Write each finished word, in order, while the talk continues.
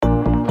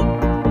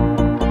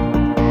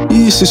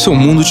E se seu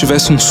mundo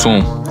tivesse um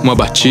som, uma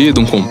batida,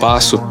 um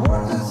compasso,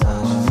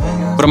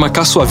 para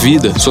marcar sua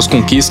vida, suas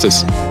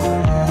conquistas?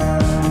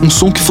 Um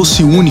som que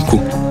fosse único,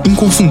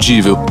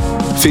 inconfundível,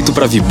 feito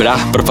para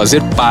vibrar, para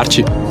fazer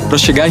parte, para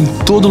chegar em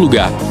todo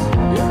lugar.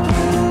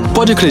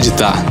 Pode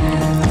acreditar,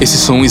 esse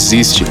som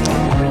existe.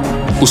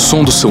 O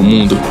som do seu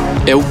mundo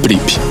é o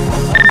PRIP.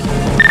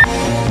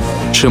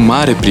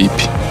 Chamar é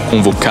PRIP,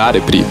 convocar é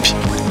PRIP,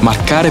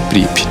 marcar é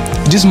PRIP,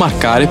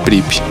 desmarcar é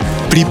PRIP.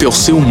 PRIP é o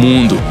seu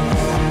mundo.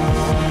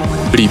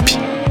 PRIP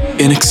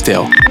é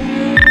Nextel.